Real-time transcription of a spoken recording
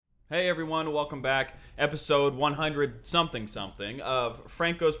Hey everyone, welcome back. Episode 100 something of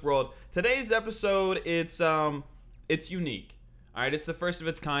Franco's World. Today's episode, it's unique. All right, it's the first of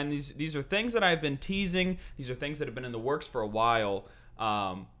its kind. These are things that I've been teasing. These are things that have been in the works for a while.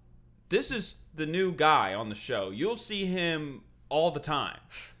 This is the new guy on the show. You'll see him all the time.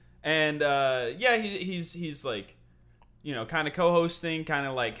 And he's like, you know, kind of co-hosting, kind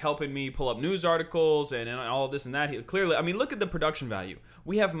of like helping me pull up news articles and all of this and that. Look at the production value.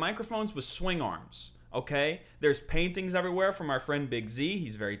 We have microphones with swing arms, okay? There's paintings everywhere from our friend Big Z.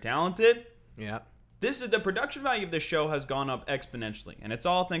 He's very talented. Yeah. The production value of this show has gone up exponentially, and it's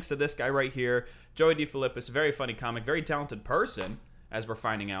all thanks to this guy right here, Joey DeFilippis, a very funny comic, very talented person, as we're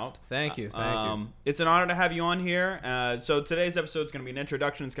finding out. Thank you. It's an honor to have you on here. So today's episode is going to be an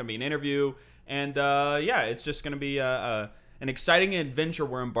introduction. It's going to be an interview. And, it's just going to be an exciting adventure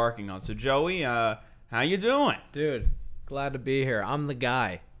we're embarking on. So, Joey, how you doing? Dude, glad to be here. I'm the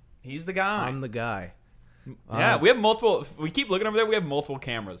guy. He's the guy. I'm the guy. Yeah, we have multiple. We keep looking over there. We have multiple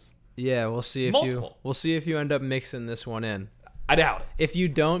cameras. Yeah, we'll see if you end up mixing this one in. I doubt it. If you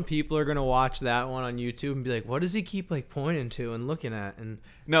don't, people are gonna watch that one on YouTube and be like, "What does he keep like pointing to and looking at?" And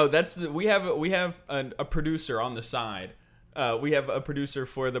no, we have a producer on the side. We have a producer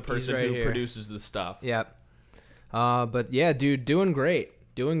for the person who produces the stuff. Yep. But yeah, dude, doing great.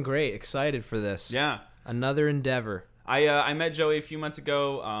 Excited for this. Yeah. Another endeavor. I met Joey a few months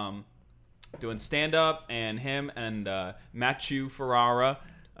ago, doing stand up, and him and Matthew Ferrara.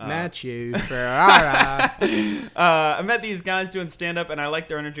 Matthew Ferrara. I met these guys doing stand up, and I like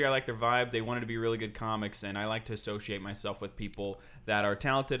their energy. I like their vibe. They wanted to be really good comics, and I like to associate myself with people that are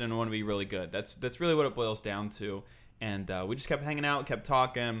talented and want to be really good. That's really what it boils down to. And we just kept hanging out, kept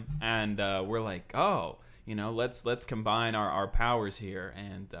talking, and we're like, oh, you know, let's combine our powers here.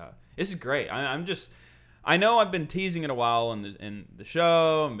 And this is great. I know I've been teasing it a while in the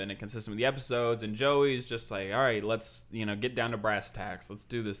show. I've been inconsistent with the episodes, and Joey's just like, all right, let's get down to brass tacks. Let's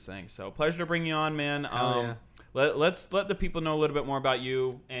do this thing. So pleasure to bring you on, man. Yeah. Let's let the people know a little bit more about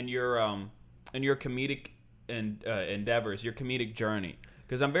you and your comedic endeavors, your comedic journey.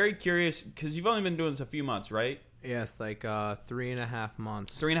 Because I'm very curious. Because you've only been doing this a few months, right? Yeah, it's like 3.5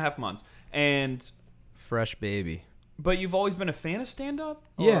 months. 3.5 months. And fresh baby. But you've always been a fan of stand-up?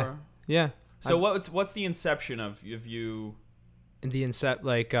 Yeah. Yeah. So what's the inception of you?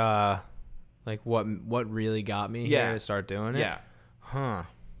 What really got me here to start doing it? Yeah. Huh.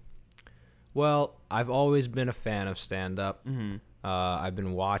 Well, I've always been a fan of stand-up. Mm-hmm. I've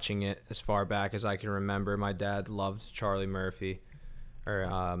been watching it as far back as I can remember. My dad loved Charlie Murphy,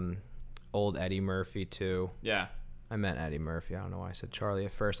 or old Eddie Murphy too. Yeah. I meant Eddie Murphy. I don't know why I said Charlie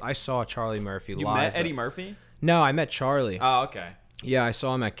at first. I saw Charlie Murphy live. You met Eddie Murphy? No, I met Charlie. Oh, okay. Yeah, I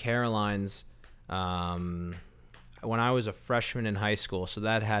saw him at Caroline's when I was a freshman in high school. So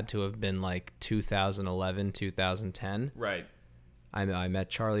that had to have been like 2011, 2010. Right. I met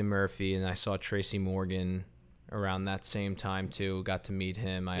Charlie Murphy, and I saw Tracy Morgan around that same time too. Got to meet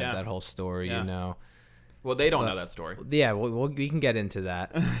him. I have that whole story, you know. Well, they don't know that story. Yeah, we can get into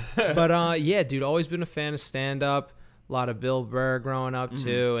that. But yeah, dude, always been a fan of stand-up. A lot of Bill Burr growing up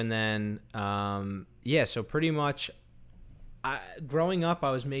too, and then so pretty much, growing up,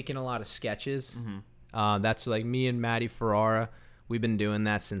 I was making a lot of sketches. Mm-hmm. That's like me and Matty Ferrara. We've been doing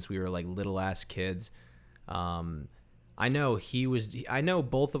that since we were like little ass kids. I know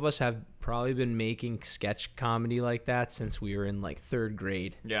both of us have probably been making sketch comedy like that since we were in like 3rd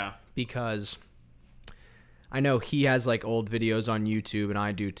grade. Yeah. Because I know he has like old videos on YouTube, and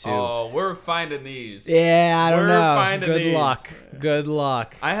I do too. Oh, we're finding these. Yeah, I don't know. We're finding Good these. luck. Good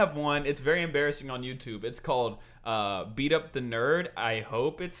luck. I have one. It's very embarrassing on YouTube. It's called Beat Up the Nerd. I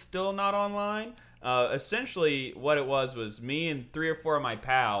hope it's still not online. Essentially, what it was me and 3 or 4 of my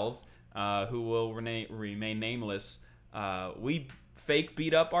pals, who will remain nameless, we fake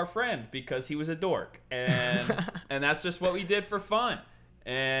beat up our friend because he was a dork. And and that's just what we did for fun.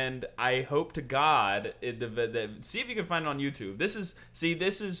 And I hope to God, see if you can find it on YouTube.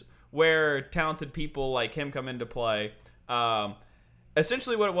 This is where talented people like him come into play.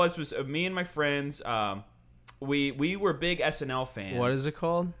 Essentially, what it was me and my friends. We were big SNL fans. What is it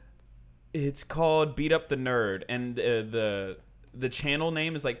called? It's called Beat Up the Nerd, and the channel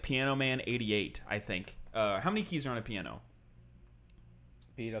name is like Piano Man 88, I think. How many keys are on a piano?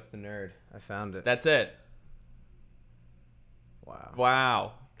 Beat Up the Nerd. I found it. That's it.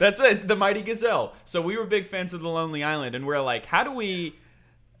 Wow. That's it. The Mighty Gazelle. So we were big fans of The Lonely Island, and we're like, how do we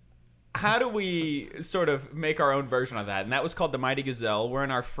sort of make our own version of that? And that was called The Mighty Gazelle. We're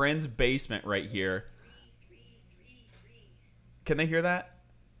in our friend's basement right here. Can they hear that?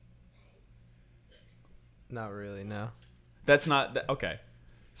 Not really, no. That's not... Okay.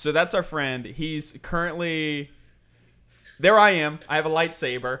 So that's our friend. He's currently... There I am. I have a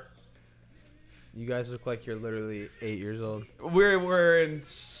lightsaber. You guys look like you're literally 8 years old. We're in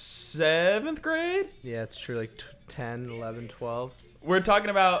 7th grade? Yeah, it's true. Like 10, 11, 12. We're talking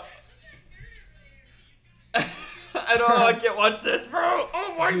about... I don't know. I can't watch this, bro.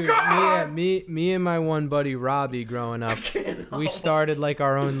 Oh my god. Me and my one buddy Robbie growing up, we started like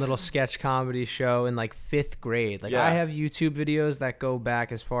our own little sketch comedy show in like 5th grade. Like I have YouTube videos that go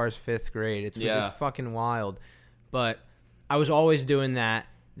back as far as 5th grade. It's just fucking wild. But I was always doing that.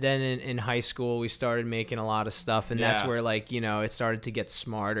 Then in high school, we started making a lot of stuff, and that's where like, you know, it started to get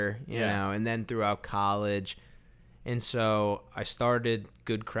smarter, you know, and then throughout college. And so I started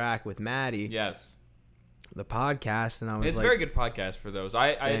Good Crack with Maddie. Yes. The podcast, and I was it's like, a very good podcast for those.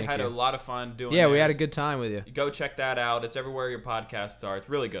 I had a lot of fun doing it. Yeah, we had a good time with you. Go check that out. It's everywhere your podcasts are. It's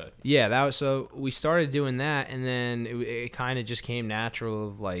really good. Yeah, that was so we started doing that, and then it kind of just came natural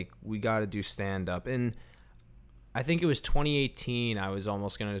of like we got to do stand up. And I think it was 2018 I was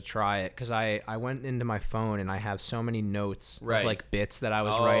almost going to try it because I went into my phone and I have so many notes of like bits that I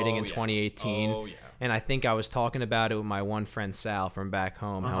was writing in 2018. Oh, yeah. And I think I was talking about it with my one friend Sal from back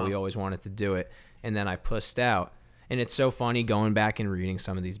home, how we always wanted to do it. And then I pussed out. And it's so funny going back and reading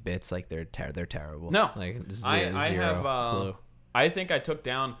some of these bits. Like, they're terrible. No. Like, I zero have, clue. I think I took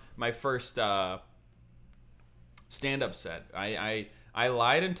down my first stand-up set. I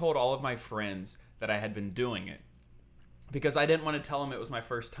lied and told all of my friends that I had been doing it. Because I didn't want to tell them it was my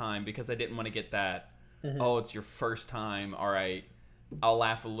first time. Because I didn't want to get that, oh, it's your first time. All right. I'll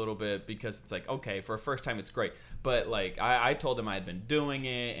laugh a little bit because it's like, okay, for a first time, it's great. But, like, I told them I had been doing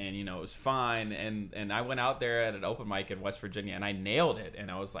it, and, you know, it was fine. And I went out there at an open mic in West Virginia, and I nailed it.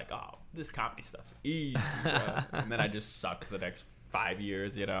 And I was like, oh, this comedy stuff's easy, bro. And then I just sucked for the next 5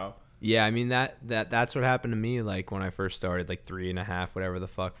 years, you know? Yeah, I mean, that's what happened to me, like, when I first started, like, 3.5, whatever the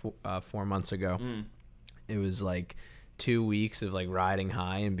fuck, 4 months ago. It was, like... 2 weeks of like riding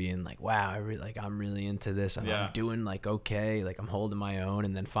high and being like, wow, I'm really into this. I'm doing like okay, like I'm holding my own,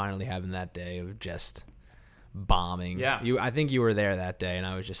 and then finally having that day of just bombing. Yeah, I think you were there that day, and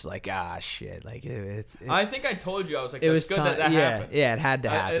I was just like, shit. Like I think I told you I was like, that's good that happened. Yeah, it had to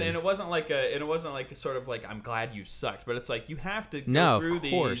happen. And it wasn't like sort of like I'm glad you sucked, but it's like you have to go through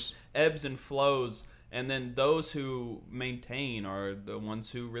these ebbs and flows. And then those who maintain are the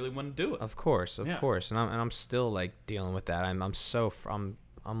ones who really want to do it. Of course. And I'm still like dealing with that.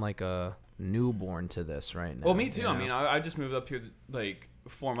 I'm like a newborn to this right now. Well, me too. You know? I mean, I just moved up here like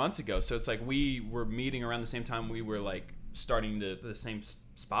 4 months ago, so it's like we were meeting around the same time we were like starting the same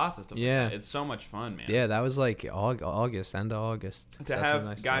spots and stuff. Yeah, like that. It's so much fun, man. Yeah, that was like August, end of August. To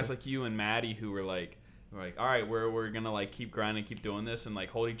have guys like you and Maddie who were like, all right, we're gonna like keep grinding, keep doing this, and like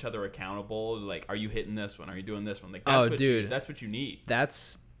hold each other accountable. Like, are you hitting this one? Are you doing this one? Like, that's that's what you need.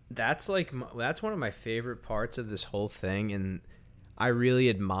 That's like that's one of my favorite parts of this whole thing, and I really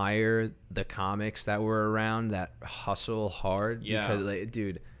admire the comics that were around that hustle hard. Yeah, because like,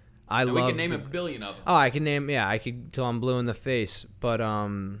 dude, I love. We can name a billion of them. Oh, I can name. Yeah, I could till I'm blue in the face, but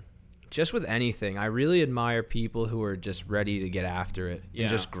just with anything, I really admire people who are just ready to get after it and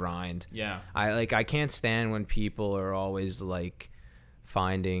just grind. Yeah. I can't stand when people are always like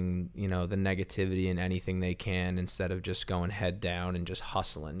finding, you know, the negativity in anything they can instead of just going head down and just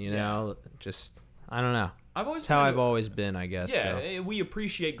hustling, you know? Just I don't know. That's how I've always been, I guess. Yeah, so. We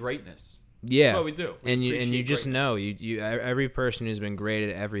appreciate greatness. Yeah. That's what we do. And you just know, you every person who's been great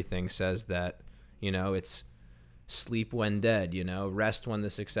at everything says that, you know, it's sleep when dead, you know, rest when the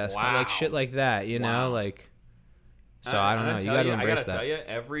success comes, like shit like that, you know, like. So I don't know. You got to embrace that. I gotta tell you,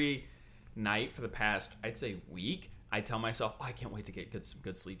 every night for the past, I'd say week, I tell myself, I can't wait to get some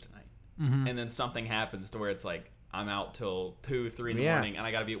good sleep tonight. Mm-hmm. And then something happens to where it's like I'm out till 2-3 in the morning, and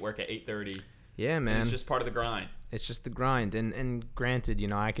I got to be at work at 8:30. Yeah, man. And it's just part of the grind. It's just the grind, and granted, you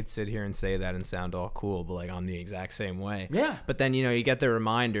know, I could sit here and say that and sound all cool, but like I'm the exact same way. Yeah. But then, you know, you get the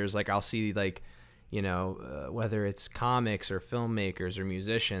reminders. Like I'll see like, you know, whether it's comics or filmmakers or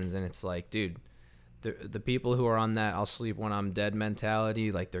musicians, and it's like, dude, the people who are on that I'll sleep when I'm dead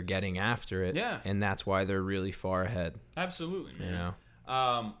mentality, like they're getting after it. Yeah. And that's why they're really far ahead. Absolutely, man. You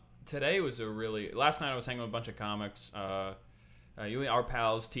know? Today was last night I was hanging with a bunch of comics, our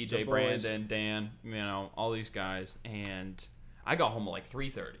pals, TJ, Brandon, Dan, you know, all these guys, and I got home at like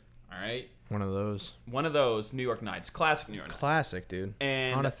 3:30, all right? One of those New York nights. Classic New York nights. Classic, dude.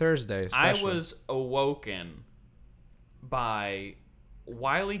 And on a Thursday, especially. I was awoken by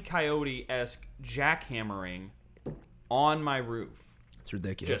Wile E. Coyote-esque jackhammering on my roof. It's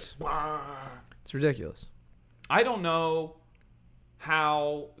ridiculous. Just, it's ridiculous. I don't know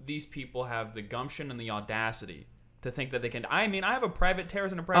how these people have the gumption and the audacity to think that they can. I mean, I have a private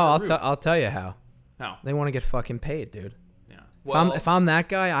terrace and a private Oh, roof. I'll tell you how. How? They want to get fucking paid, dude. Yeah. If I'm that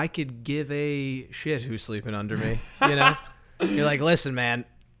guy, I could give a shit who's sleeping under me. You know, you're like, listen, man,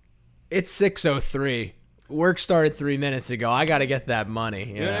 it's 6:03. Work started 3 minutes ago. I got to get that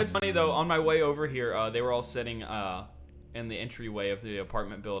money. You know? It's funny though. On my way over here, they were all sitting in the entryway of the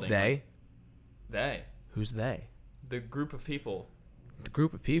apartment building. They. Who's they? The group of people. The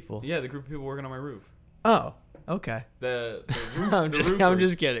group of people. Yeah, the group of people working on my roof. Oh, okay. The roof. I'm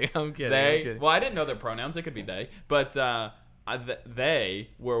just kidding. I'm kidding. They. Well, I didn't know their pronouns. It could be they, but they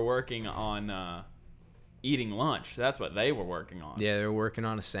were working on eating lunch. That's what they were working on. Yeah, they're working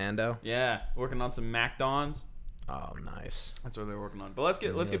on a Sando. Yeah, working on some MacDons. Oh, nice. That's what they're working on. But let's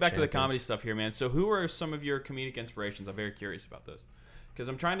get back to the comedy stuff here, man. So, who are some of your comedic inspirations? I'm very curious about those because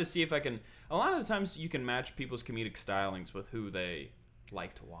I'm trying to see if I can. A lot of the times, you can match people's comedic stylings with who they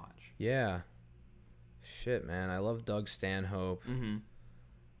like to watch. Yeah. Shit, man. I love Doug Stanhope. Mm-hmm.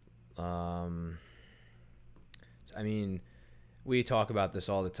 I mean, we talk about this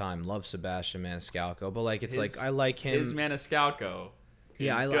all the time. Love Sebastian Maniscalco, but like, it's like I like him. His Maniscalco.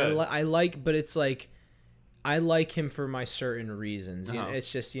 Yeah, I like, but it's like I like him for my certain reasons. You know,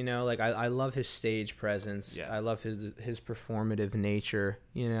 it's just, you know, like I love his stage presence. Yeah. I love his performative nature.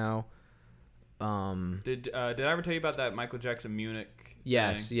 You know. Did I ever tell you about that Michael Jackson Munich?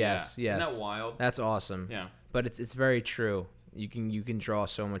 Yes, thing? yes. Isn't that wild? That's awesome. Yeah. But it's very true. You can draw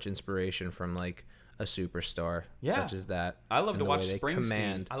so much inspiration from like a superstar such as that. I love to watch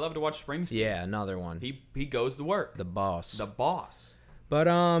Springsteen. I love to watch Springsteen. Yeah, another one. He goes to work. The boss. But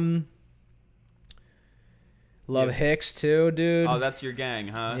love Hicks too, dude. Oh, that's your gang,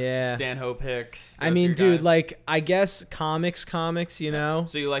 huh? Yeah. Stanhope, Hicks. I mean, dude, like I guess comics, you know.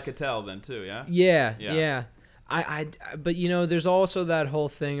 So you like Attell then too, yeah? Yeah. But you know, there's also that whole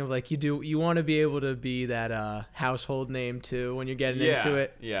thing of like you want to be able to be that household name too when you're getting into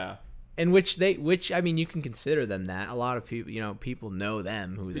it. Yeah. And which I mean, you can consider them that. A lot of people, you know, people know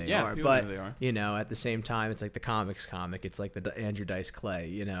them who they are. But, know who they are. You know, at the same time, it's like the comics comic. It's like the Andrew Dice Clay,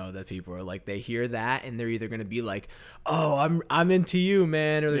 you know, that people are like, they hear that and they're either going to be like, oh, I'm into you,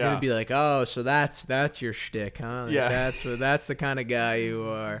 man. Or they're going to be like, oh, so that's your shtick, huh? Like, that's the kind of guy you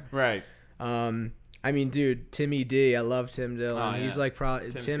are. Right. I mean, dude, Timmy D. I love Tim Dillon. He's like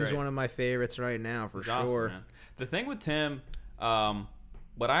Tim's great. One of my favorites right now for sure. Awesome, man. The thing with Tim,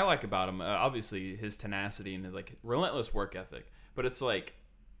 what I like about him, obviously his tenacity and his, like, relentless work ethic, but it's like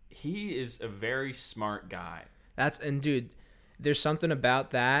he is a very smart guy. Dude, there's something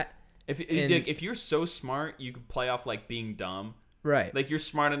about that. If you're so smart, you could play off like being dumb. Right. Like you're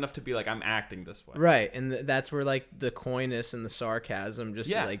smart enough to be like, I'm acting this way. Right, and that's where like the coyness and the sarcasm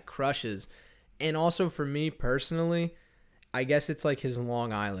just like crushes. And also for me personally, I guess it's like his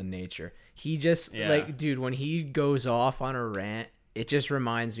Long Island nature. He just like, dude, when he goes off on a rant, it just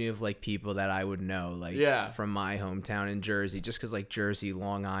reminds me of like people that I would know, like from my hometown in Jersey, just because like Jersey,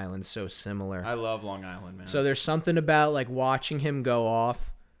 Long Island's so similar. I love Long Island, man. So there's something about like watching him go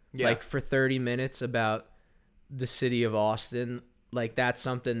off like for 30 minutes about the city of Austin. Like that's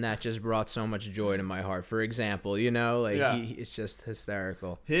something that just brought so much joy to my heart. For example, you know, like it's just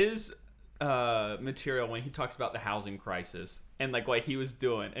hysterical. His material when he talks about the housing crisis and like what he was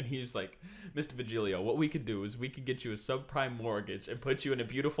doing, and he's like, Mr. Vigilio, what we could do is we could get you a subprime mortgage and put you in a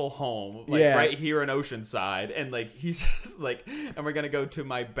beautiful home like right here in Oceanside, and like he's just like, and we're gonna go to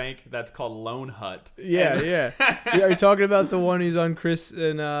my bank that's called Lone Hut. Are you talking about the one who's on Chris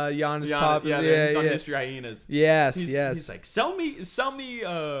and Giannis Papas? He's on History Hyenas. He's like, sell me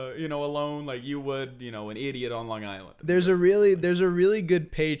you know, a loan like you would, you know, an idiot on Long Island. There's a really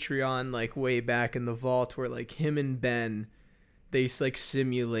good Patreon like way back in the vault where like him and Ben, they like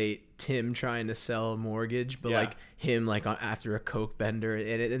simulate Tim trying to sell a mortgage, but like him like after a coke bender,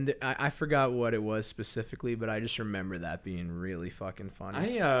 and I forgot what it was specifically, but I just remember that being really fucking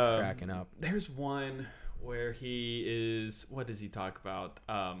funny. Cracking up. There's one where he is, what does he talk about?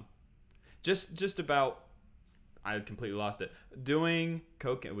 Just about, I completely lost it. Doing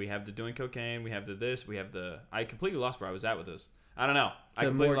cocaine. We have the doing cocaine. We have the this. We have the. I completely lost where I was at with this. I don't know.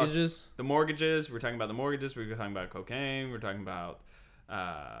 The mortgages? The mortgages. We're talking about the mortgages. We're talking about cocaine. We're talking about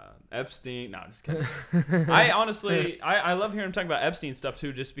Epstein. No, just kidding. I honestly, I love hearing him talk about Epstein stuff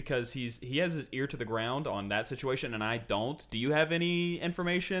too, just because he has his ear to the ground on that situation, and I don't. Do you have any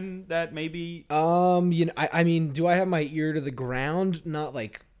information that maybe? You know, I mean, do I have my ear to the ground? Not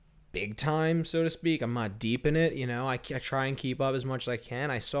like big time, so to speak. I'm not deep in it. You know, I try and keep up as much as I can.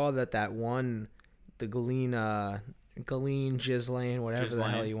 I saw that one, the Ghislaine, whatever the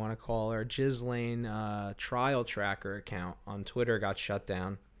hell you want to call her, Ghislaine trial tracker account on Twitter got shut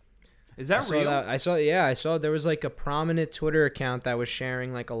down. Is that real? I saw there was like a prominent Twitter account that was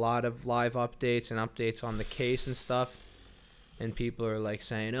sharing like a lot of live updates and updates on the case and stuff. And people are like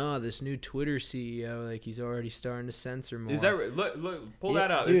saying, "Oh, this new Twitter CEO, like he's already starting to censor more." Is that look? Pull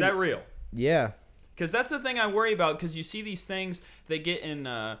that up. Dude, Is that real? Yeah. Because that's the thing I worry about. Because you see these things, they get in,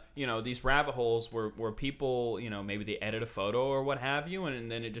 these rabbit holes where people, maybe they edit a photo or what have you,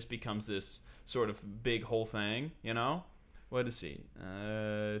 and then it just becomes this sort of big whole thing. What is he?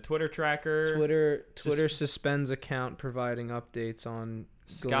 Twitter tracker. Twitter suspends account providing updates on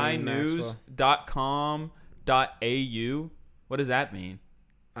skynews.com.au. What does that mean?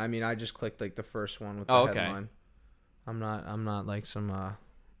 I mean, I just clicked like the first one with the headline. I'm not like some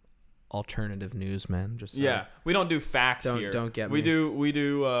alternative news man. Just we don't do facts here. Don't get me. We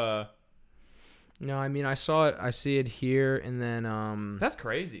do. No, I mean I saw it. I see it here, and then That's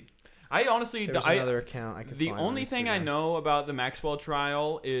crazy. I honestly, there's another account I could. The only thing I know about the Maxwell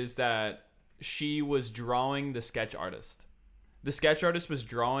trial is that she was drawing the sketch artist. The sketch artist was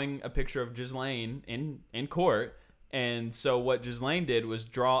drawing a picture of Ghislaine in court. And so what Ghislaine did was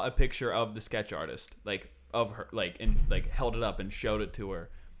draw a picture of the sketch artist, like of her, and held it up and showed it to her.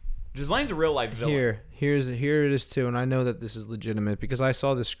 Gislaine's a real life villain. Here it is too, and I know that this is legitimate because I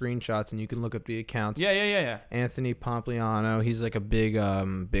saw the screenshots and you can look up the accounts. Yeah. Anthony Pompliano, he's like a big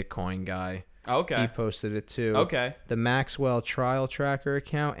Bitcoin guy. Okay. He posted it too. Okay. The Maxwell Trial Tracker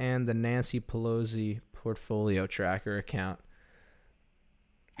account and the Nancy Pelosi Portfolio Tracker account.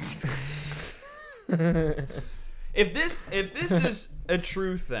 If this is a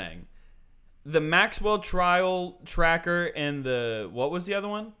true thing, the Maxwell trial tracker and what was the other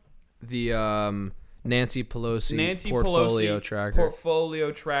one? The Nancy Pelosi Portfolio Tracker.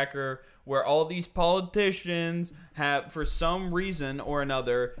 Portfolio Tracker, where all these politicians have, for some reason or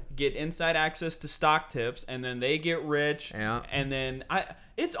another, get inside access to stock tips, and then they get rich. Yeah. And then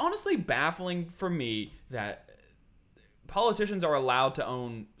it's honestly baffling for me that politicians are allowed to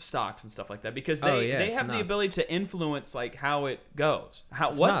own stocks and stuff like that because they have the ability to influence like how it goes.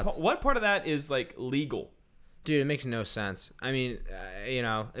 What part of that is like legal? Dude, it makes no sense. I mean,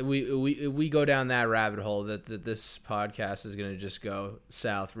 we go down that rabbit hole that this podcast is gonna just go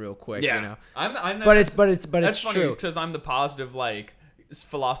south real quick. Yeah, but it's that's true funny because I'm the positive like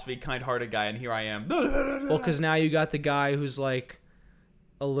philosophy kind-hearted guy, and here I am. Well, because now you got the guy who's like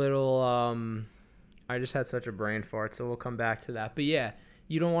a little I just had such a brain fart, so we'll come back to that. But yeah,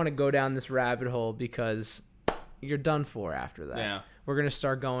 you don't want to go down this rabbit hole because you're done for after that. Yeah. We're going to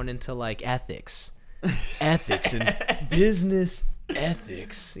start going into like ethics and business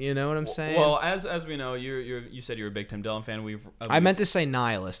ethics. You know what I'm saying? Well, as we know, you said you're a big Tim Dillon fan. I meant to say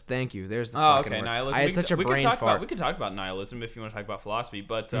nihilist. Thank you. There's the fucking word. Nihilism. I had such a brain fart. We could talk about nihilism if you want to talk about philosophy,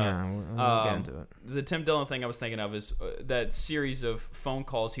 but we'll get into it. The Tim Dillon thing I was thinking of is that series of phone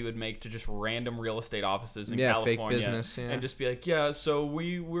calls he would make to just random real estate offices in California, fake business, and just be like, so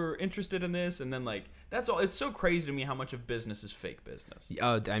we were interested in this, and then like that's all. It's so crazy to me how much of business is fake business.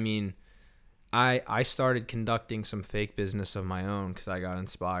 Oh, I mean. I started conducting some fake business of my own because I got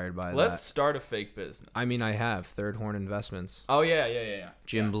inspired by that. Let's start a fake business. I mean, I have Third Horn Investments. Oh, yeah.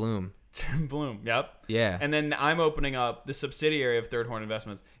 Jim Bloom. Jim Bloom, yep. Yeah. And then I'm opening up, the subsidiary of Third Horn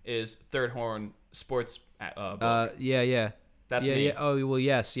Investments is Third Horn Sports book. Yeah. That's me. Yeah. Oh, well,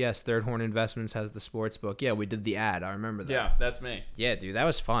 yes. Third Horn Investments has the sports book. Yeah, we did the ad. I remember that. Yeah, that's me. Yeah, dude, that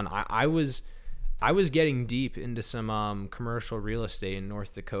was fun. I was getting deep into some commercial real estate in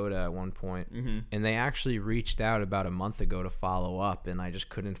North Dakota at one point, and they actually reached out about a month ago to follow up, and I just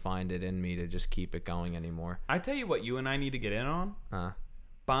couldn't find it in me to just keep it going anymore. I tell you what you and I need to get in on.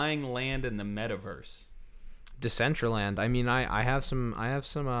 Buying land in the metaverse. Decentraland. I mean, I have some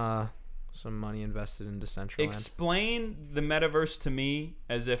money invested in Decentraland. Explain the metaverse to me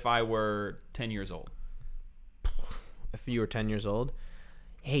as if I were 10 years old. If you were 10 years old?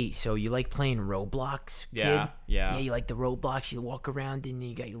 Hey, so you like playing Roblox, kid? Yeah. Yeah, you like the Roblox? You walk around and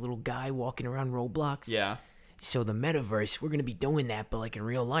you got your little guy walking around Roblox? Yeah. So the metaverse, we're going to be doing that, but like in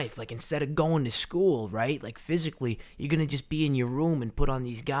real life. Like instead of going to school, right? Like physically, you're going to just be in your room and put on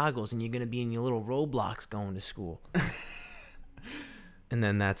these goggles and you're going to be in your little Roblox going to school. And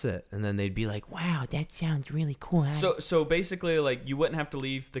then that's it. And then they'd be like, wow, that sounds really cool. So basically, like, you wouldn't have to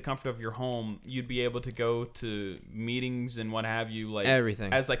leave the comfort of your home. You'd be able to go to meetings and what have you, like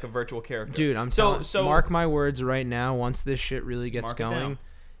everything as like a virtual character. Dude, so mark my words right now. Once this shit really gets going,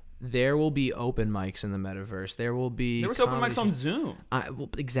 there will be open mics in the metaverse. There was open mics on Zoom. Well,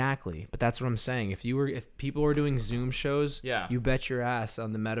 exactly, but that's what I'm saying. If people were doing Zoom shows, you bet your ass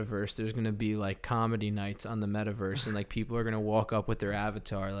on the metaverse there's gonna be like comedy nights on the metaverse, and like people are gonna walk up with their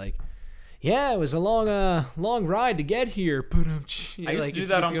avatar like, yeah, it was a long ride to get here. But I used to do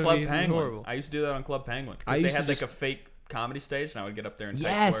that on Club Penguin. I used to do that on Club Penguin I because they used to had like just- a fake comedy stage, and I would get up there and type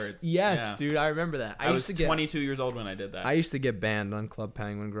Yes, words. yes, Yeah. dude, I remember that. I was 22 years old when I did that. I used to get banned on Club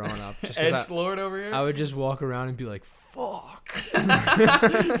Penguin growing up. Just 'cause Edge Lord over here. I would just walk around and be like, "Fuck."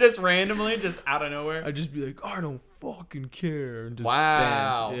 Just randomly, just out of nowhere. I'd just be like, "I don't fucking care." And just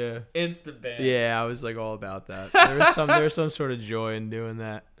Wow. banned. Yeah. Instant ban. Yeah, I was like all about that. There was some sort of joy in doing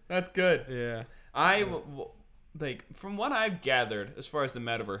that. That's good. Yeah. Like from what I've gathered as far as the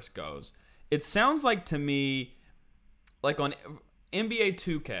metaverse goes, it sounds like to me like on NBA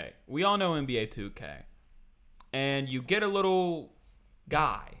 2K. We all know NBA 2K. And you get a little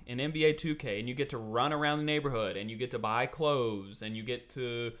guy in NBA 2K and you get to run around the neighborhood and you get to buy clothes and you get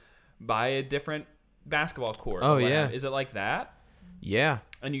to buy a different basketball court. Oh, or whatever. yeah. Is it like that? Yeah.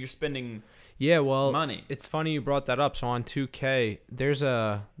 And you're spending Yeah, well, money. It's funny you brought that up. So on 2K, there's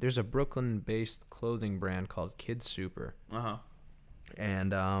a Brooklyn-based clothing brand called Kid Super. Uh-huh.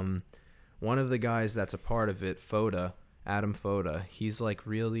 And one of the guys that's a part of it, Adam Foda, he's like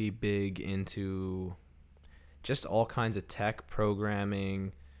really big into just all kinds of tech,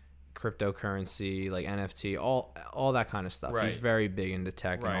 programming, cryptocurrency, like NFT, all that kind of stuff. Right. He's very big into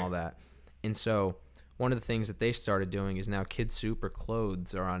tech Right. and all that. And so one of the things that they started doing is now Kid Super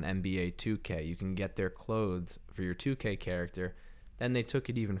clothes are on NBA 2K. You can get their clothes for your 2K character. Then they took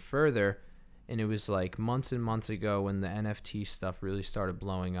it even further, and it was like months and months ago when the NFT stuff really started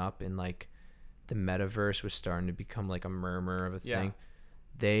blowing up and like the metaverse was starting to become like a murmur of a Yeah. thing.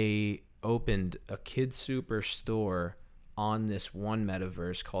 They opened a Kid Super store on this one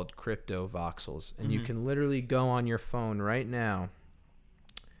metaverse called Crypto Voxels, and you can literally go on your phone right now.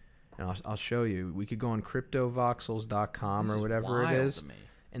 And I'll show you. We could go on cryptovoxels.com This or is whatever it wild is, to me.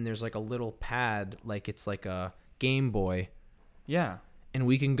 and there's like a little pad, like it's like a Game Boy, Yeah. and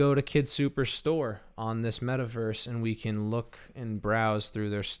we can go to Kid Super store on this metaverse, and we can look and browse through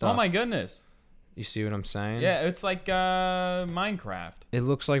their stuff. Oh my goodness. You see what I'm saying? Yeah, it's like Minecraft. It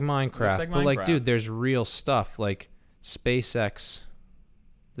looks like Minecraft, like but like, Minecraft. dude, there's real stuff like SpaceX.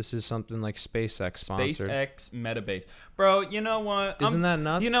 This is something like SpaceX sponsored. SpaceX Metabase. Bro, you know what? Isn't that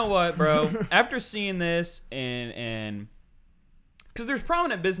nuts? You know what, bro? After seeing this and because there's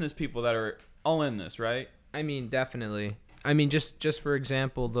prominent business people that are all in this, right? I mean, definitely. I mean, just for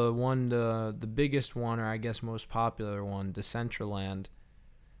example, the biggest one, or I guess most popular one, Decentraland.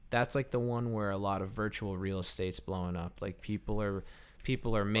 That's like the one where a lot of virtual real estate's blowing up. Like people are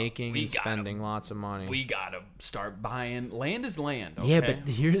making we and gotta- spending lots of money. We gotta start buying. Land is land. Okay? Yeah, but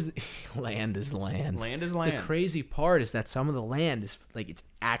here's land is land. land is land. The crazy part is that some of the land is like it's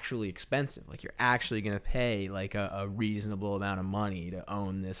actually expensive. Like you're actually gonna pay like a reasonable amount of money to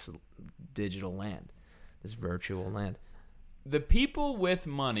own this digital land, this virtual land. The people with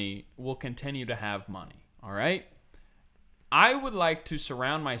money will continue to have money. All right. I would like to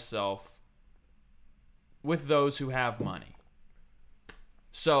surround myself with those who have money.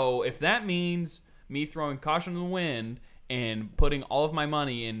 So if that means me throwing caution to the wind and putting all of my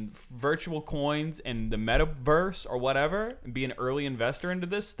money in virtual coins and the metaverse or whatever, and be an early investor into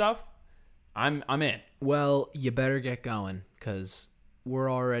this stuff, I'm in. Well, you better get going because we're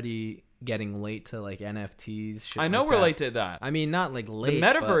already getting late to like NFTs. Shit I know like we're that. late to that. I mean, not like The late.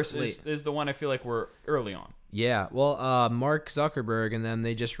 metaverse but late. is the one I feel like we're early on. Yeah. Well, Mark Zuckerberg and then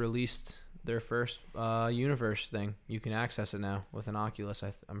they just released their first universe thing. You can access it now with an Oculus.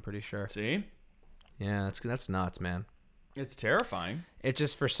 I'm pretty sure. See? Yeah, that's nuts, man. It's terrifying. It's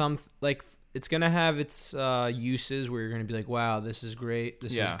just for some like it's gonna have its uses where you're gonna be like, wow, this is great,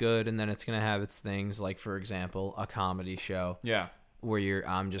 this is Yeah. good, and then it's gonna have its things like, for example, a comedy show Yeah. where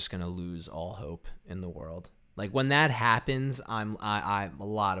I'm just gonna lose all hope in the world. Like when that happens, I a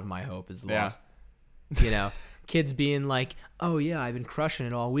lot of my hope is Yeah. lost. You know, kids being like, "Oh yeah, I've been crushing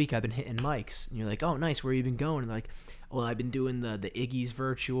it all week. I've been hitting mics." And you're like, "Oh nice, where you been going?" And they're like, "Well, I've been doing the Iggy's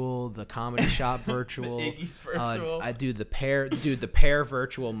virtual, the comedy shop virtual. Iggy's virtual. I do the pair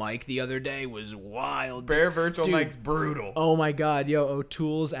virtual mic the other day was wild. Bear virtual Dude. mic's brutal. Oh my god, yo,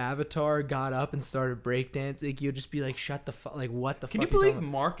 O'Toole's avatar got up and started breakdancing. Like, you'll just be like, shut the fuck, like, what the Can fuck? you believe talking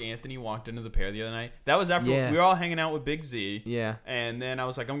about? Mark Anthony walked into the Pair the other night? That was after Yeah. we were all hanging out with Big Z. Yeah. And then I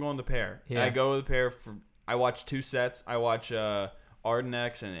was like, I'm going to the Pair. And Yeah. I go to the Pair I watch 2 sets. I watch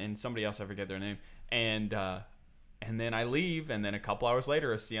Ardenex and somebody else, I forget their name. And then I leave, and then a couple hours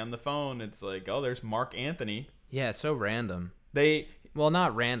later I see on the phone, it's like, oh, there's Mark Anthony. Yeah, it's so random. They Well,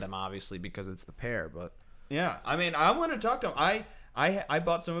 not random, obviously, because it's the Pair, but Yeah, I mean, I want to talk to him. I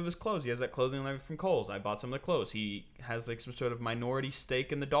bought some of his clothes. He has that clothing line from Kohl's. I bought some of the clothes. He has like some sort of minority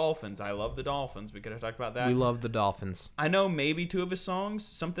stake in the Dolphins. I love the Dolphins. We could have talked about that. we love the Dolphins. I know maybe 2 of his songs.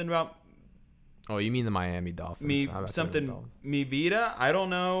 Something about Oh, you mean the Miami Dolphins? Me How about the something. Dolphins? Mi vida. I don't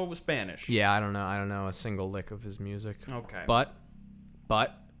know Spanish. Yeah, I don't know. I don't know a single lick of his music. Okay. But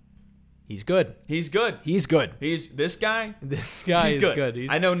he's good. He's good. He's good. He's this guy. This guy He's is good. good.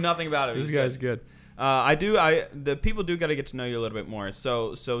 I know nothing about him. This He's guy's good. The people do got to get to know you a little bit more.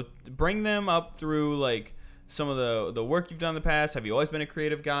 So bring them up through like some of the work you've done in the past. Have you always been a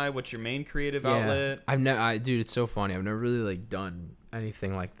creative guy? What's your main creative outlet? Dude, it's so funny. I've never really like done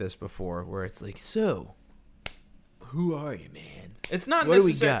anything like this before, where it's like, so, who are you, man? It's not What do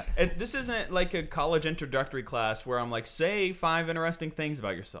we necessary. got? This isn't like a college introductory class where I'm like, say 5 interesting things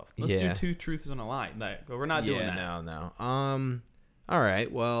about yourself. Let's do Yeah. 2 truths and a lie. Like, we're not doing that. No. All right.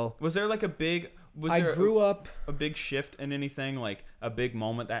 Well, Was there like a big? Was I there grew up. a big shift in anything, like a big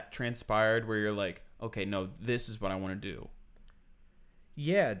moment that transpired where you're like, okay, no, this is what I want to do?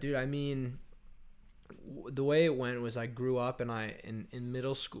 Yeah, dude. I mean, the way it went was I grew up, and in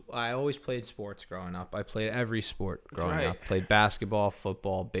middle school, I always played sports growing up. I played every sport growing right. up. Played basketball,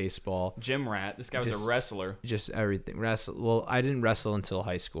 football, baseball, Gym rat. This guy was Just- a wrestler. just everything. Well, I didn't wrestle until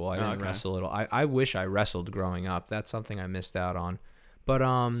high school. I didn't okay. wrestle at all. I wish I wrestled growing up. That's something I missed out on. But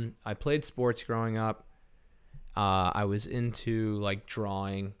I played sports growing up. I was into like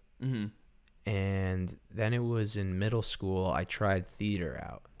drawing, Mm-hmm. and then it was in middle school I tried theater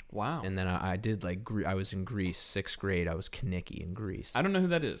out. Wow. And then I did like I was in Greece, 6th grade. I was Kaniki in Greece. I don't know who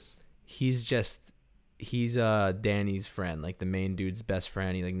that is. He's Danny's friend, like the main dude's best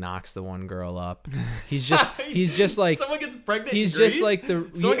friend. He like knocks the one girl up. He's just like someone gets pregnant. he's in Greece? just like the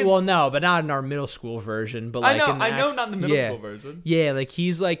Someone gets- well, no, but not in our middle school version. But like I know, not in the middle yeah. school version. Yeah, like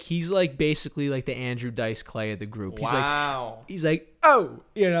he's like basically like the Andrew Dice Clay of the group. Wow. He's like, oh,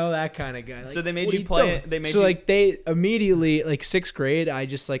 that kind of guy. Like, So they made what you are play doing? it- they made so you- like they immediately like 6th grade. I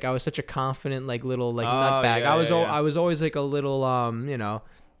was such a confident like little like nutbag. yeah, yeah. I was always like a little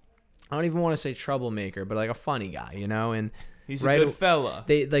I don't even want to say troublemaker, but like a funny guy, and He's right a good fella.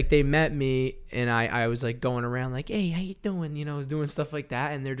 they met me, and I was like going around like, hey, how you doing? I was doing stuff like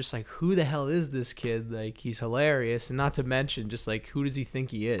that, and they're just like, who the hell is this kid? Like, he's hilarious, and not to mention just like, who does he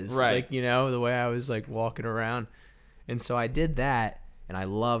think he is? Right. Like, the way I was like walking around, and so I did that, and I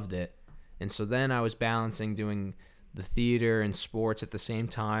loved it, and so then I was balancing doing the theater and sports at the same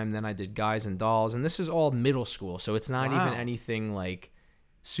time. Then I did Guys and Dolls, and this is all middle school, so it's not Wow. even anything like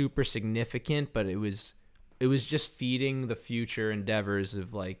super significant, but it was just feeding the future endeavors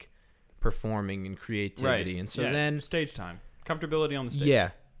of like performing and creativity. Right. And so Yeah, then stage time, comfortability on the stage. yeah,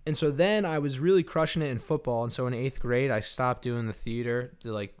 and so then I was really crushing it in football, and so in 8th grade I stopped doing the theater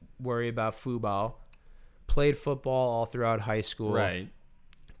to like worry about football. Played football all throughout high school. Right.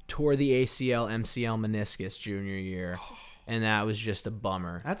 Tore the ACL MCL meniscus junior year, and that was just a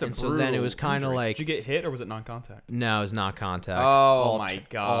bummer. That's a and so then it was brutal kind of injury. like Did you get hit or was it non-contact? no, it was not contact. Oh, All my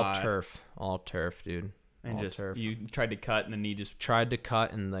God. all turf, dude. And All just turf. you tried to cut and the knee just. Tried to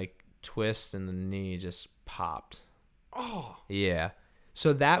cut and like twist, and the knee just popped. Oh. Yeah.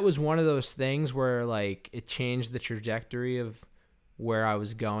 So that was one of those things where like it changed the trajectory of where I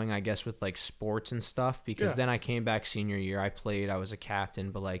was going, I guess, with like sports and stuff, because Yeah. then I came back senior year. I was a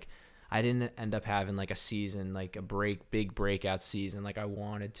captain, but like I didn't end up having like a season, like a big breakout season like I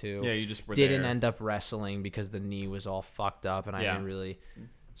wanted to. Yeah, you just were Didn't there. end up wrestling because the knee was all fucked up, and I Yeah. didn't really.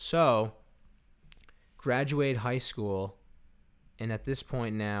 So graduate high school, and at this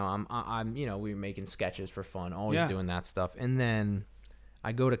point now I'm we were making sketches for fun, always Yeah. doing that stuff. And then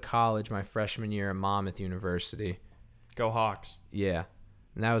I go to college my freshman year at Monmouth University. Go Hawks. Yeah,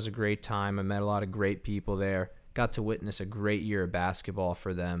 and that was a great time. I met a lot of great people there. Got to witness a great year of basketball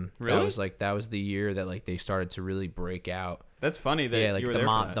for them. Really? That was the year that like they started to really break out. That's funny that Yeah, like you were the there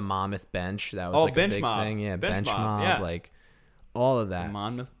for that. the Monmouth bench. That was Oh, like bench a big mob. thing. Yeah, Bench bench mob, mob. yeah. Like all of that. The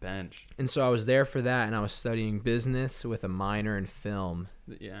Monmouth bench. And so I was there for that, and I was studying business with a minor in film.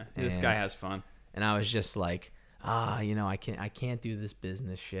 Yeah, this And- guy has fun. And I was just like, I can't do this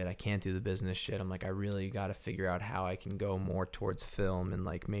business shit. I can't do the business shit. I'm like, I really got to figure out how I can go more towards film and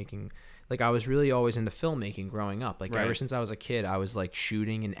like making, like I was really always into filmmaking growing up. Like ever Right. since I was a kid, I was like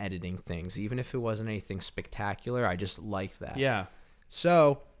shooting and editing things. Even if it wasn't anything spectacular, I just liked that. Yeah.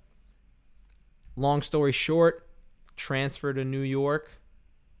 So, long story short, transfer to New York,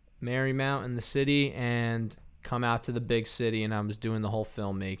 Marymount in the city, and come out to the big city, and I was doing the whole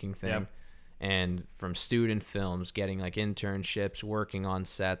filmmaking thing. Yep. And from student films, getting like internships, working on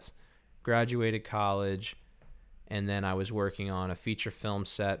sets, graduated college, and then I was working on a feature film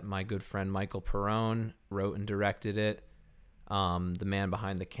set. My good friend Michael Perrone wrote and directed it. The man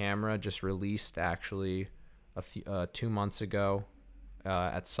behind the camera just released actually 2 months ago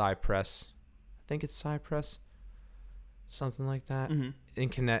at Cypress. I think it's Cypress. something like that. Mhm.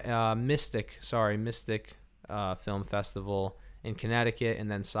 In Mystic Film Festival in Connecticut,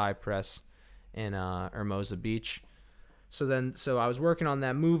 and then Cypress in Hermosa Beach. So I was working on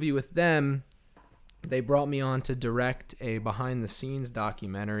that movie with them. They brought me on to direct a behind the scenes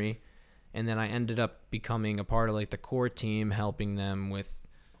documentary, and then I ended up becoming a part of like the core team, helping them with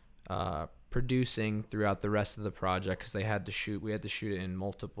producing throughout the rest of the project, because we had to shoot it in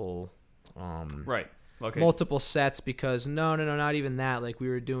multiple Right. Okay. multiple sets, because no, not even that. Like,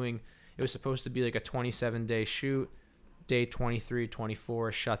 it was supposed to be like a 27-day shoot. Day 23,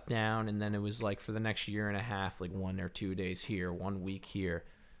 24 shut down, and then it was like for the next year and a half, like 1 or 2 days here, 1 week here.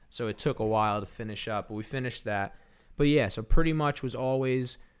 So it took a while to finish up, but we finished that. But yeah, so pretty much was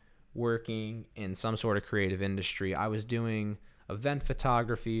always working in some sort of creative industry. I was doing event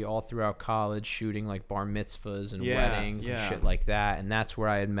photography all throughout college, shooting like bar mitzvahs and weddings and shit like that. And that's where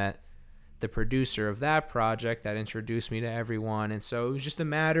I had met the producer of that project that introduced me to everyone. And so it was just a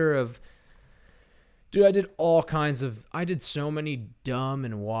matter of, dude, I did so many dumb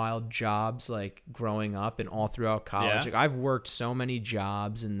and wild jobs like growing up and all throughout college. Yeah. Like, I've worked so many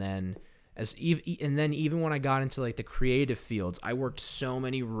jobs, and then even when I got into like the creative fields, I worked so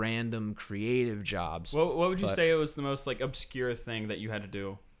many random creative jobs. What would you say was the most like obscure thing that you had to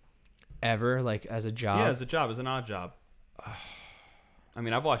do? Ever, like, as a job? Yeah, as an odd job. I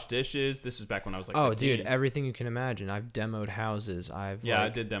mean, I've washed dishes. This was back when I was like 15. Dude, everything you can imagine. I've demoed houses. I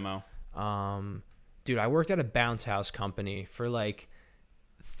did demo. Dude, I worked at a bounce house company for like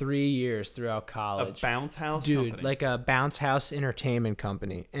 3 years throughout college. A bounce house Dude, company? like a bounce house entertainment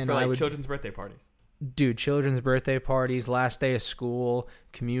company. And For like children's birthday parties. Dude, children's birthday parties, last day of school,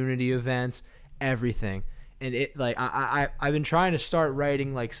 community events, everything. And it, like, I've been trying to start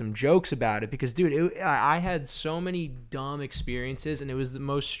writing like some jokes about it, because, dude, I had so many dumb experiences, and it was the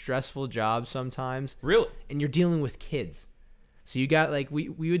most stressful job sometimes. Really? And you're dealing with kids. So you got, like, we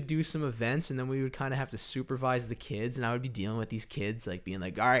would do some events, and then we would kind of have to supervise the kids, and I would be dealing with these kids, like, being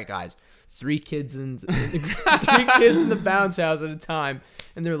like, all right, guys, 3 kids in the bounce house at a time,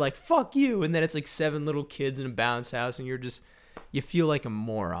 and they're like, fuck you, and then it's like 7 little kids in a bounce house, and you feel like a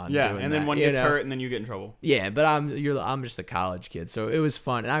moron. Yeah, doing and then that, one gets hurt, and then you get in trouble. Yeah, but I'm just a college kid, so it was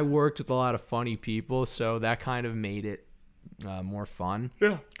fun, and I worked with a lot of funny people, so that kind of made it more fun.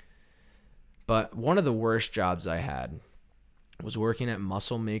 Yeah. But one of the worst jobs I had was working at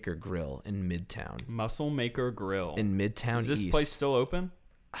Muscle Maker Grill in Midtown. Muscle Maker Grill. In Midtown Is this East. place still open?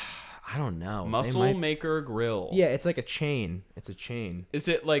 I don't know. Muscle Maker Grill. Yeah, it's like a chain. It's a chain. Is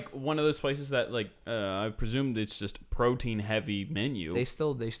it like one of those places that, like, I presume it's just protein heavy menu? They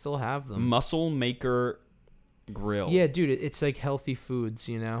still have them. Muscle Maker Grill. Yeah, dude, it's like healthy foods,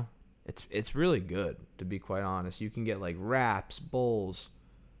 you know? It's really good, to be quite honest. You can get like wraps, bowls.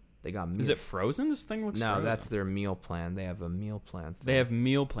 They got meal. Is it frozen? This thing looks frozen. No, that's their meal plan. They have a meal plan. They have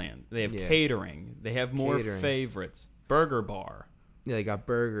meal plan. They have catering. They have more favorites. Burger bar. Yeah, they got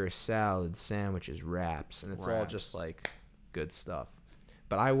burgers, salads, sandwiches, wraps, and it's all just like good stuff.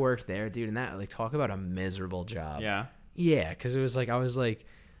 But I worked there, dude, and that, like, talk about a miserable job. Yeah. Yeah, because it was like I was like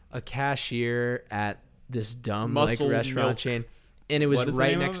a cashier at this dumb Muscle like restaurant Milk. chain, and it was What is the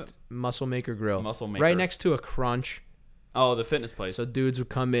right name of next it? Muscle Maker Grill, Muscle Maker. right next to a Crunch. Oh, the fitness place. So dudes would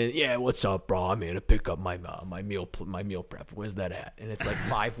come in, yeah, what's up, bro? I'm here to pick up my meal prep. Where's that at? And it's like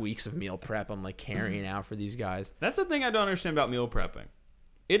 5 weeks of meal prep. I'm like carrying out for these guys. That's the thing I don't understand about meal prepping.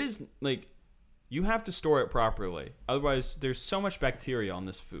 It is like you have to store it properly. Otherwise, there's so much bacteria on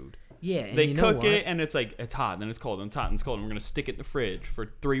this food. Yeah, and They you know cook what? it and it's like it's hot, then it's cold, then it's hot, then it's cold, and we're gonna stick it in the fridge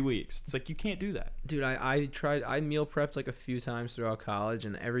for 3 weeks. It's like you can't do that. Dude, I meal prepped like a few times throughout college,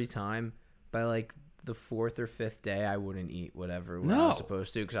 and every time by like the 4th or 5th day, I wouldn't eat whatever I was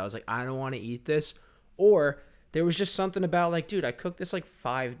supposed to, because I was like, I don't want to eat this. Or there was just something about like, dude, I cooked this like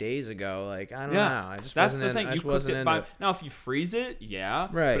 5 days ago. Like, I don't know. I just that's wasn't the thing. I You just cooked wasn't it into 5. Now, if you freeze it, yeah,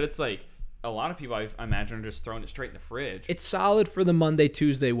 Right. But it's like a lot of people I imagine are just throwing it straight in the fridge. It's solid for the Monday,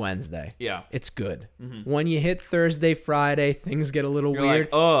 Tuesday, Wednesday. Yeah. It's good. When you hit Thursday, Friday, things get a little You're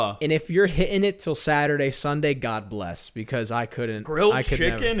weird. like, And if you're hitting it till Saturday, Sunday, God bless, because I couldn't. grilled I could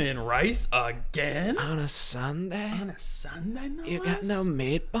chicken and rice again never. On a Sunday? on a Sunday. No You less? got no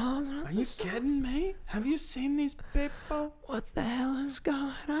meatballs? Are you kidding me? Have you seen these people? What the hell is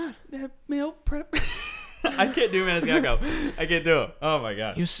going on? They're meal prep. I can't do Maniscalco. I can't do it. Oh my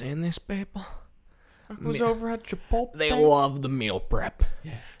god. You seen these people? I was over at Chipotle. They love the meal prep.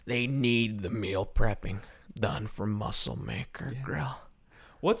 Yeah. They need the meal prepping done from Muscle Maker Grill.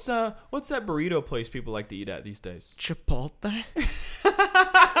 What's that burrito place people like to eat at these days? Chipotle?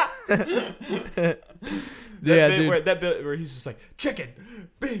 Yeah, bit dude. where he's just like chicken,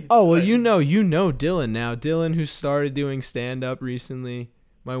 beans. Oh well, like- you know Dylan now. Dylan, who started doing stand up recently.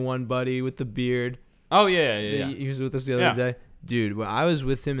 My one buddy with the beard. Oh yeah. He was with us the other Yeah. day. Dude, well, I was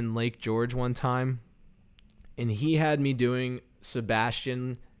with him in Lake George one time, and he had me doing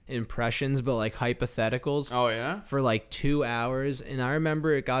Sebastian impressions, but like hypotheticals, Oh yeah. for like 2 hours. And I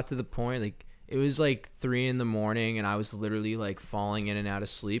remember it got to the point, like, it was like 3 a.m, and I was literally like falling in and out of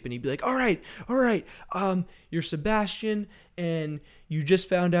sleep. And he'd be like, all right, you're Sebastian, and you just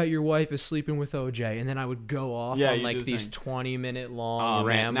found out your wife is sleeping with OJ. And then I would go off Yeah, on you like do the these same. 20-minute long Oh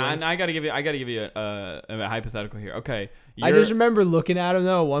man, ramblings. now I gotta give you a hypothetical here. Okay, I just remember looking at him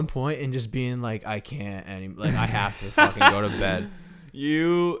though at one point and just being like, I can't anymore. Like, I have to fucking go to bed.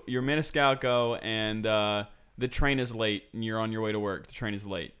 you're Maniscalco and the train is late and you're on your way to work. The train is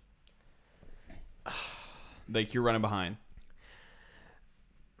late. Like you're running behind.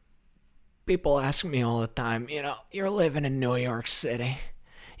 People ask me all the time, you're living in New York City.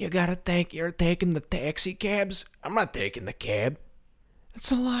 You gotta think you're taking the taxi cabs. I'm not taking the cab.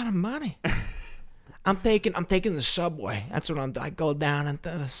 It's a lot of money. I'm taking the subway. That's what I go down into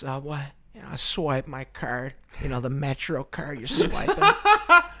the subway. I swipe my card. The Metro card you're swiping.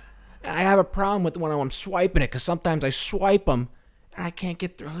 And I have a problem with when I'm swiping it because sometimes I swipe them and I can't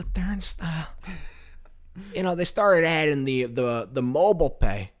get through the turnstile. They started adding the mobile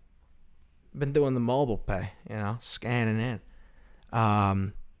pay. Been doing the mobile pay, scanning in.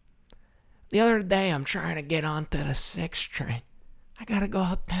 The other day, I'm trying to get onto the 6 train. I gotta go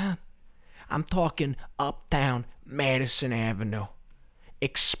uptown. I'm talking uptown Madison Avenue.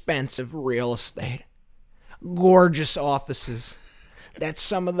 Expensive real estate. Gorgeous offices that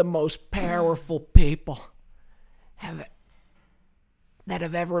some of the most powerful people that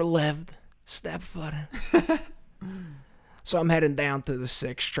have ever lived step foot in. So I'm heading down to the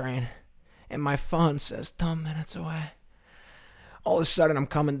 6 train, and my phone says 10 minutes away. All of a sudden, I'm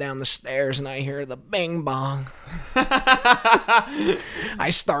coming down the stairs, and I hear the bing bong. I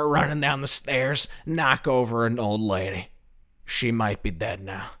start running down the stairs, knock over an old lady. She might be dead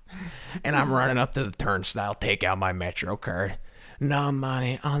now. And I'm running up to the turnstile, take out my Metro card. No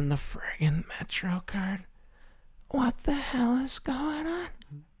money on the friggin' Metro card. What the hell is going on?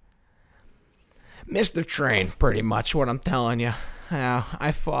 Mr. Train, pretty much what I'm telling you.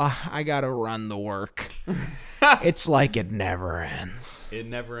 I gotta run the work. It's like it never ends. It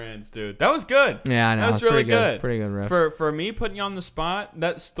never ends, dude. That was good. Yeah, I know. That was really good. Pretty good riff. For me putting you on the spot,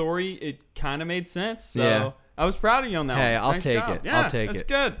 that story it kind of made sense. So Yeah. I was proud of you on that. Hey, one. I'll Nice take job. it. Yeah, I'll take that's it.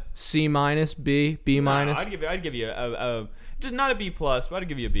 good. C minus, B minus, No, I'd give you a just not a B plus, but I'd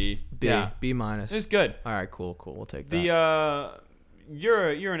give you a B. B, Yeah. B minus. It's good. All right, cool. We'll take that. The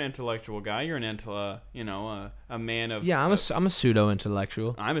you're an intellectual guy. You're a man of Yeah, I'm a pseudo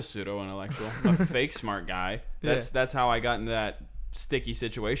intellectual. I'm a pseudo intellectual. I'm a fake smart guy. That's how I got into that sticky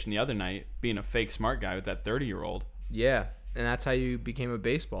situation the other night, being a fake smart guy with that 30-year-old. Yeah, and that's how you became a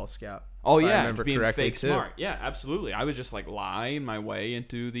baseball scout. Oh if I yeah, remember being correctly, fake too. smart. Yeah, absolutely. I was just like lying my way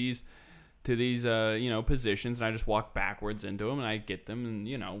into these positions, and I just walk backwards into them, and I get them,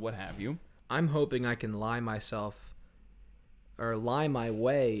 and what have you. I'm hoping I can lie my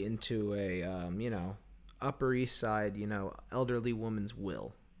way into a Upper East Side elderly woman's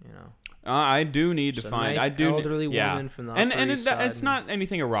will. I do need to So find. nice I do elderly yeah. woman from the and Upper East Side it's not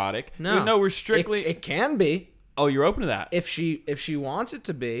anything erotic. No, we're strictly. It can be oh, you're open to that. if she wants it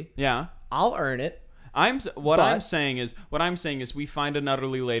to be. Yeah. I'll earn it. What I'm But- saying is we find an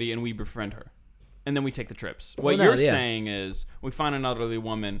elderly lady and we befriend her, and then we take the trips. What Well, no, you're yeah. saying is we find an elderly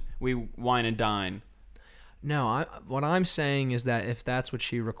woman, we wine and dine. No, what I'm saying is that if that's what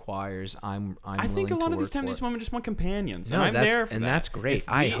she requires, I'm I think a willing lot to of these work times for these it. women just want companions, No, and I'm that's- there for and that. that's great. If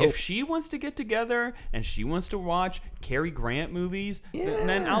hope if she wants to get together and she wants to watch Cary Grant movies,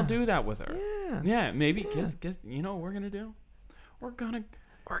 then I'll do that with her. Yeah, maybe. Guess you know what we're gonna do? We're gonna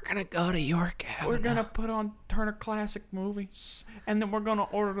go to York Avenue. We're gonna put on Turner Classic Movies, and then we're gonna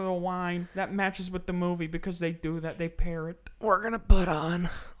order the wine that matches with the movie because they do that. They pair it. We're gonna put on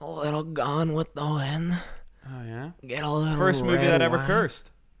a little Gone with the Wind. Oh yeah. Get a little First movie red that ever wine. cursed.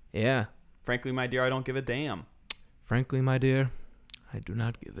 Yeah. Frankly, my dear, I don't give a damn. Frankly, my dear, I do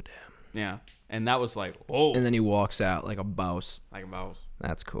not give a damn. Yeah, and that was like, whoa, And then he walks out like a boss. like a mouse.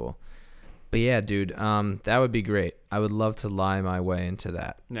 That's cool. But yeah, dude, that would be great. I would love to lie my way into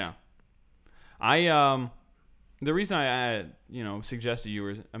that. Yeah. The reason I suggested you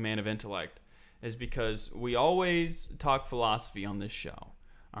were a man of intellect is because we always talk philosophy on this show.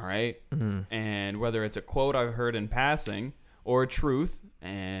 All right? Mm-hmm. And whether it's a quote I've heard in passing or a truth,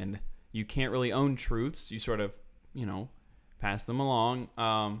 and you can't really own truths, you sort of, pass them along.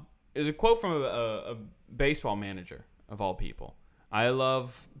 is a quote from a baseball manager of all people. I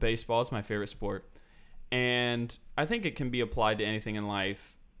love baseball. It's my favorite sport. And I think it can be applied to anything in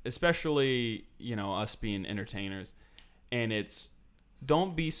life, especially, us being entertainers. And it's,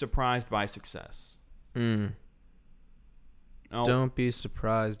 don't be surprised by success. Mm. Oh, Don't be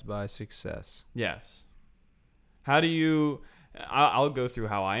surprised by success. yes. How do you... I'll go through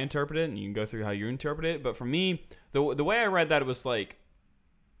how I interpret it, and you can go through how you interpret it. But for me, the way I read that, it was like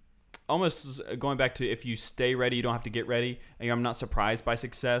almost going back to, if you stay ready, you don't have to get ready. And I'm not surprised by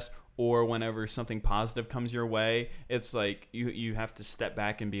success, or whenever something positive comes your way, it's like you have to step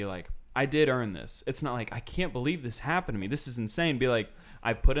back and be like, I did earn this. It's not like, I can't believe this happened to me. This is insane. Be like,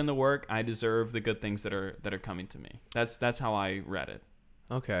 I put in the work. I deserve the good things that are coming to me. That's how I read it.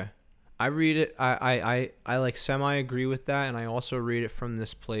 Okay. I read it. I like semi agree with that, and I also read it from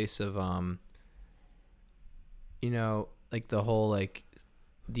this place of like the whole like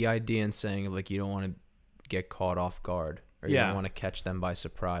the idea and saying of like you don't want to get caught off guard, or you don't want to catch them by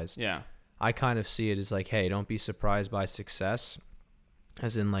surprise. Yeah. I kind of see it as like, hey, don't be surprised by success,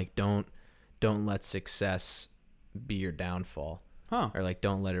 as in like don't let success be your downfall. Huh. Or like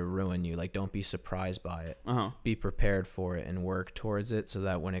don't let it ruin you. Like don't be surprised by it. Uh-huh. Be prepared for it and work towards it so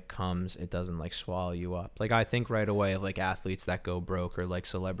that when it comes, it doesn't like swallow you up. Like I think right away of like athletes that go broke, or like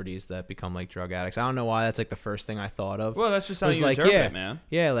celebrities that become like drug addicts. I don't know why that's like the first thing I thought of. Well, that's just how was you like, interpret it, man.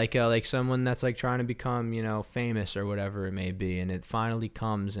 Yeah, like someone that's like trying to become, famous or whatever it may be, and it finally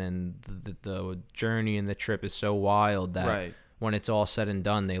comes, and the journey and the trip is so wild that Right. when it's all said and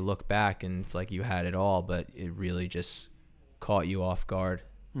done, they look back and it's like you had it all, but it really just caught you off guard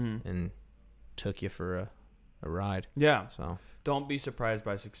and took you for a ride. Yeah. So Don't be surprised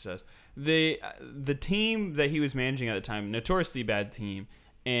by success. The team that he was managing at the time, notoriously bad team,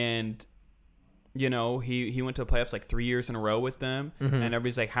 and he went to the playoffs like 3 years in a row with them, and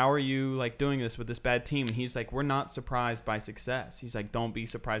everybody's like, how are you like doing this with this bad team? And he's like, we're not surprised by success. He's like, don't be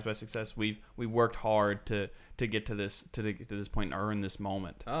surprised by success. We worked hard to get to this point and earn this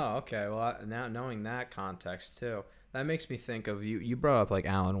moment. Oh, okay. Well, now knowing that context too, that makes me think of you. You brought up like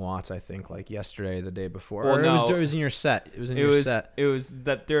Alan Watts, I think, like yesterday, or the day before. Well, or no, it was in your set. It was in your set. It was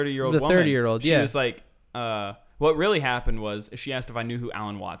that 30-year-old The woman. 30-year-old, She yeah. was like, what really happened was she asked if I knew who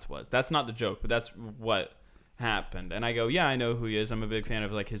Alan Watts was. That's not the joke, but that's what happened. And I go, yeah, I know who he is. I'm a big fan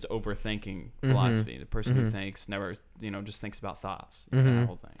of like his overthinking philosophy. The person who thinks never, just thinks about thoughts. That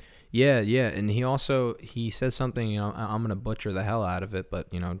whole thing. Yeah, and he said something, I'm gonna butcher the hell out of it,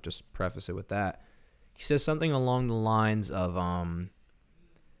 but just preface it with that. He says something along the lines of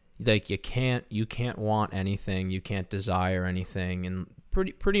like you can't want anything, you can't desire anything, and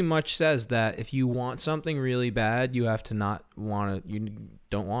pretty much says that if you want something really bad, you have to not want it. You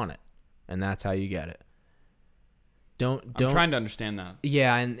don't want it, and that's how you get it. Don't. I'm trying to understand that.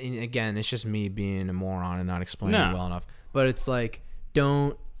 Yeah, and again, it's just me being a moron and not explaining it well enough. But it's like,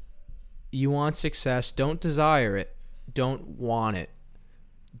 you want success, don't desire it, don't want it.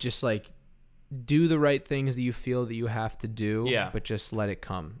 Just like do the right things that you feel that you have to do, but just let it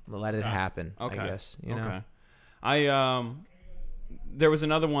come. Let it happen, I guess. Okay. There was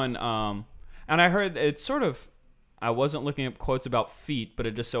another one, and I heard it's sort of, I wasn't looking up quotes about feet, but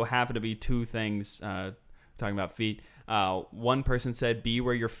it just so happened to be two things talking about feet. One person said, be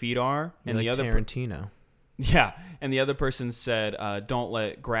where your feet are. And like the other Tarantino. Yeah. And the other person said, don't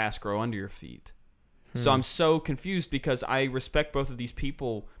let grass grow under your feet. So I'm so confused because I respect both of these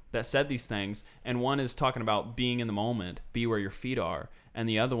people that said these things. And one is talking about being in the moment, be where your feet are. And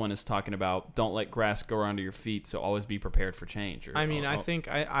the other one is talking about don't let grass grow under your feet. So always be prepared for change. I think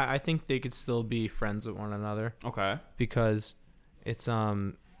I think they could still be friends with one another. Okay. Because it's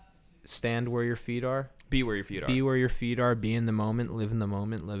stand where your feet are. Be where your feet are. Be where your feet are. Be in the moment. Live in the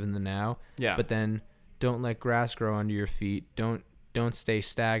moment. Live in the now. Yeah. But then don't let grass grow under your feet. Don't stay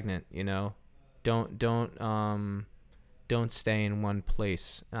stagnant. Don't stay in one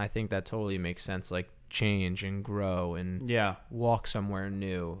place. And I think that totally makes sense. Like change and grow and walk somewhere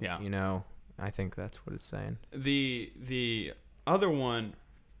new. Yeah. I think that's what it's saying. The other one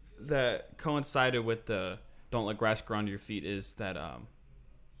that coincided with the don't let grass grow under your feet is that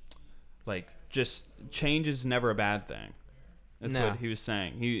like just change is never a bad thing. That's what he was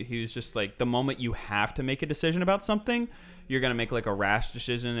saying. He was just like, the moment you have to make a decision about something, you're gonna make like a rash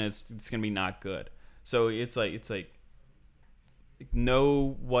decision, and it's gonna be not good. So it's like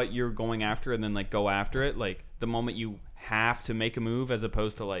know what you're going after, and then like go after it. Like the moment you have to make a move, as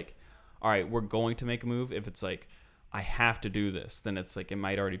opposed to like, all right, we're going to make a move. If it's like, I have to do this, then it's like it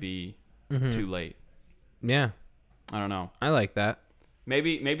might already be too late. Yeah, I don't know. I like that.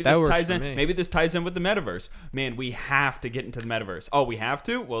 Maybe That this works ties for in. me. Maybe this ties in with the metaverse. Man, we have to get into the metaverse. Oh, we have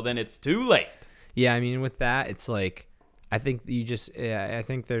to? Well, then it's too late. Yeah, I mean, with that, it's like, I think you just, I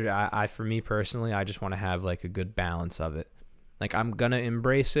think for me personally, I just want to have like a good balance of it. Like, I'm going to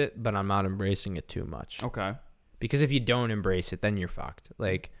embrace it, but I'm not embracing it too much. Okay. Because if you don't embrace it, then you're fucked.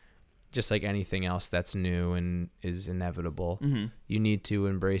 Like, just like anything else that's new and is inevitable, you need to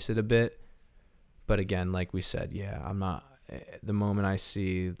embrace it a bit. But again, like we said, yeah, I'm not, the moment I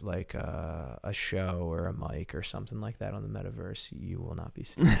see like a show or a mic or something like that on the metaverse, you will not be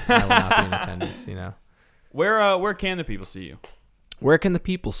seen. I will not be in attendance, you know. Where can the people see you? Where can the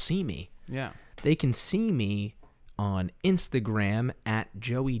people see me? Yeah. They can see me on Instagram at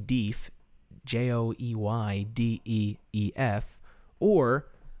Joey Deef, JoeyDeef, or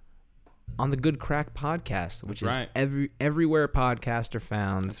on the Good Crack Podcast, which That's is right. everywhere podcasts are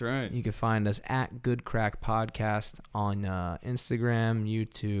found. That's right. You can find us at Good Crack Podcast on Instagram,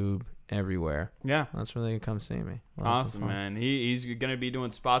 YouTube, everywhere. Yeah. That's where they can come see me. We'll have some Awesome, fun. man. He's going to be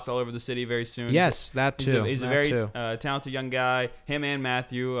doing spots all over the city very soon. Yes, that too. He's a that very too. talented young guy. Him and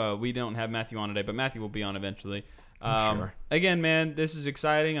Matthew. We don't have Matthew on today, but Matthew will be on eventually. Sure. Again, man, this is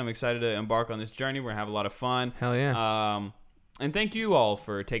exciting. I'm excited to embark on this journey. We're going to have a lot of fun. Hell yeah. And thank you all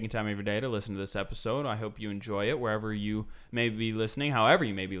for taking time every day to listen to this episode. I hope you enjoy it wherever you may be listening, however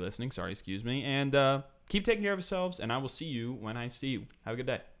you may be listening. Sorry, excuse me. And keep taking care of yourselves, and I will see you when I see you. Have a good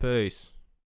day. Peace.